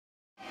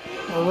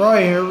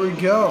Alright, here we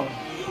go.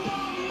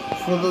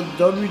 For the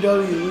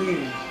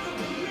WWE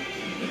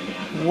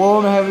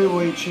World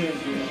Heavyweight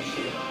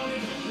Championship.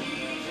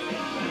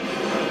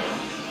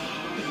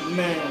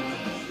 Man.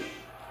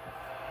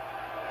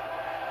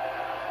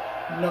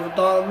 Never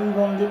thought we were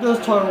going to get this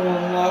title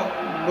unlocked,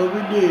 but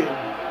we did.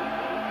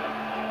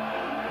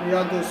 We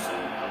got this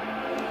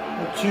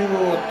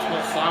Ichiro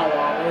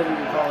Tasawa, whatever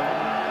you call him.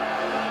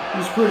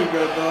 He's pretty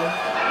good though,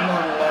 I'm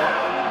not gonna lie.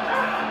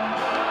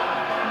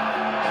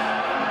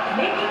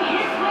 Making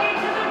his way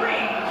to the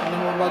ring. And then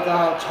we're about to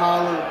have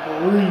Tyler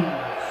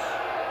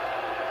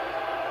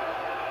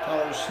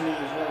Sneeze,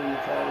 whatever you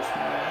call this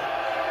man.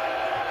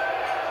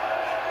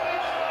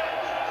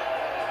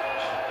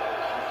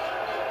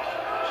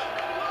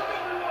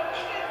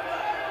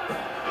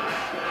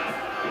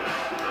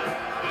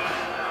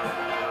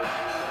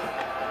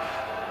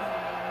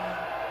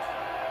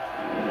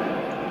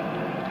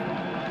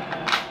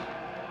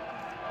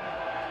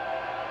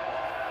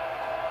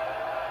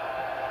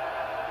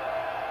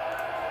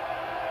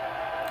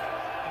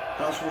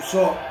 That's what's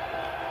up.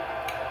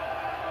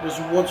 This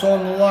is what's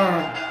on the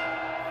line.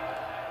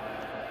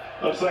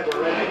 Looks like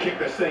we're ready to kick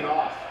this thing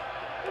off.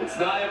 It's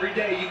not every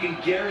day you can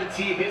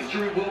guarantee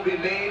history will be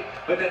made,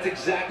 but that's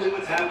exactly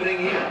what's happening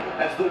here.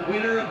 As the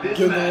winner of this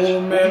Give match, the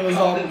little man his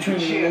becomes the new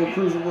opportunity, little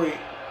champion. cruiserweight.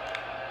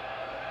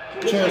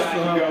 This Chance guy to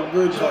can have go a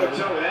good toe-to-toe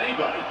title. with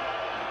anybody.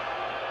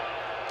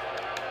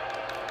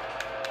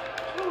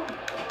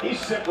 He's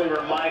simply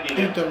reminding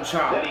him Eat them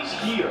chops. that he's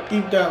here.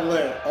 Eat that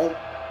leg. Oh,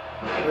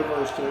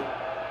 reversed it.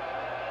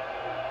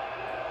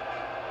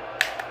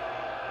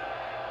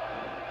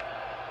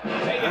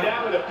 Taken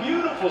down with a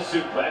beautiful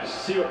suplex.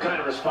 See what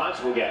kind of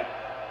response we'll get.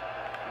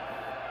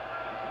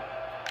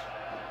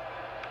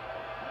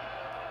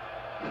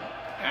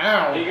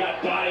 Ow. He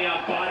got body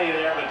on body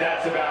there, but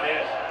that's about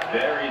it.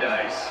 Very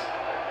nice.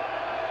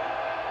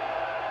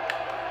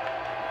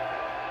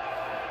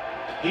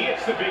 He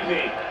hits the big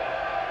knee.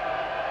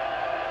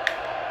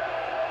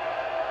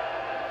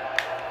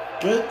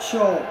 Get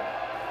show.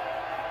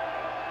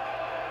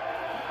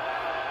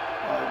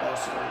 Alright,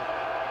 that's it.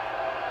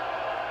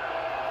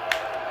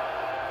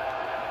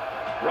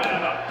 Right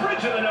on the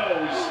bridge of the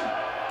nose.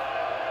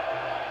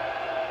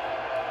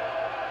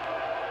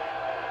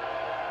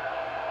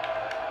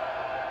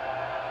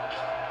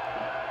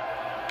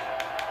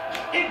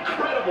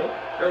 Incredible.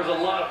 There was a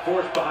lot of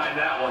force behind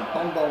that one.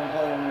 I'm done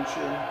playing this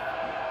shit.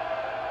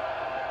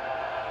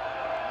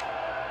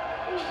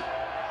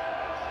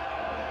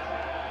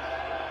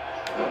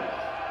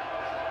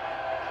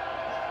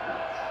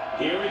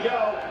 Here we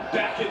go.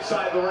 Back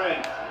inside the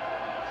ring.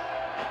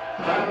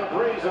 Tyler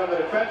Breeze on the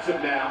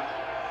defensive now.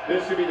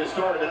 This could be the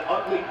start of an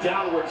ugly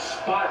downward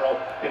spiral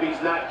if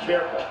he's not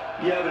careful.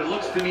 Yeah, but it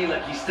looks to me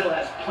like he still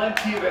has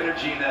plenty of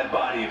energy in that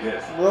body of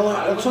his. Really?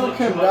 I It wouldn't took look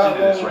him too much that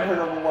into this long to right hit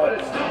now. him But with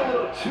it's still a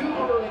little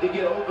too early to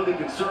get overly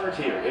concerned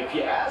here. If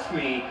you ask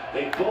me,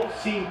 they both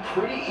seem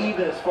pretty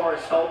even as far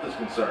as health is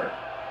concerned.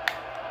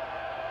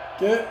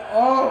 Get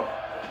up.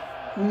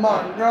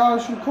 My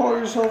gosh, you call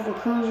yourself a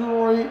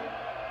cruiserweight?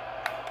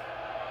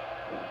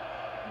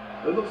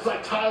 It looks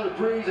like Tyler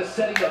Breeze is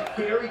setting a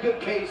very good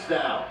pace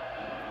now.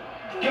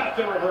 Got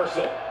the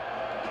reversal.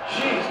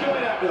 She's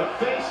going after the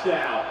face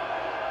now.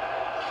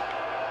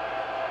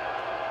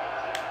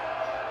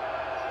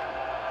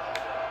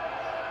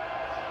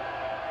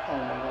 Oh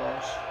my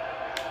gosh.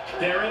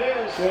 There it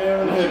is.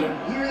 Damn, Did hit you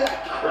him. hear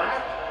that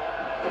crack?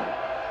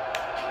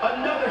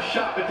 Another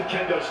shot with the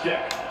kendo stick.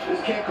 This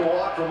can't go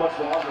on for much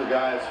longer,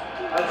 guys.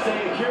 I'd say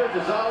Akira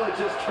Tozawa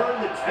just turned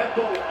the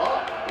tempo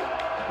up.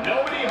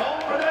 Nobody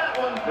home for that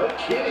one. No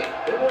kidding.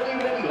 There weren't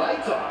even any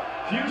lights on.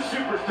 Few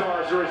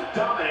superstars are as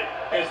dominant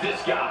as this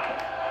guy.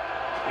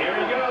 Here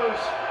he goes.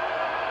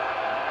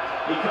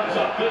 He comes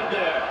up big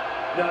there.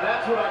 Now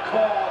that's what I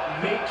call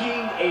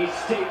making a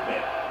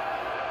statement.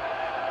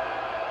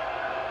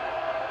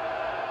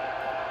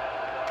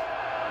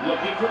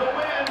 Looking for the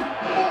win.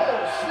 Oh,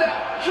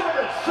 snap!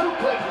 German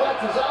suplex by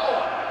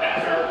Tozawa.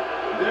 That hurt.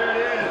 There it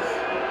is.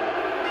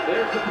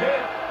 There's the pin.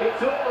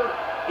 It's over.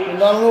 When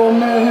that little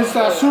man hits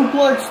that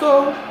suplex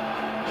though,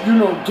 you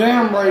know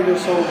damn right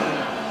it's over.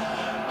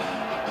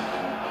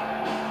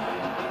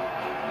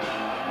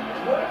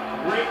 What a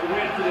great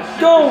win for this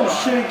Don't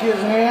superstar. shake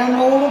his hand,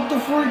 hold up the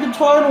freaking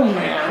title,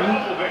 man.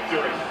 Incredible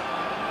victory.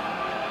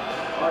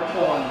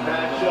 Hard-fought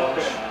matchup.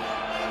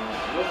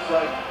 Looks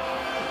like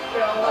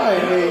I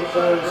hate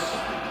this.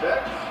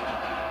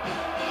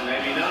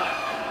 Maybe not.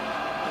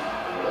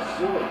 What a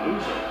sore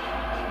loser.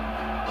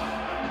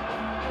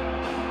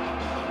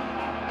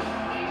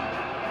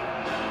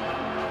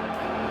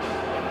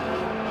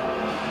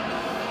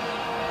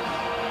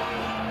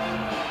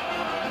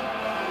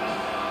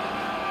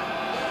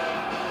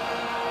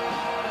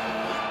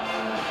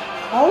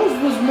 How is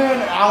this man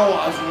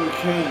allies with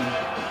Kane?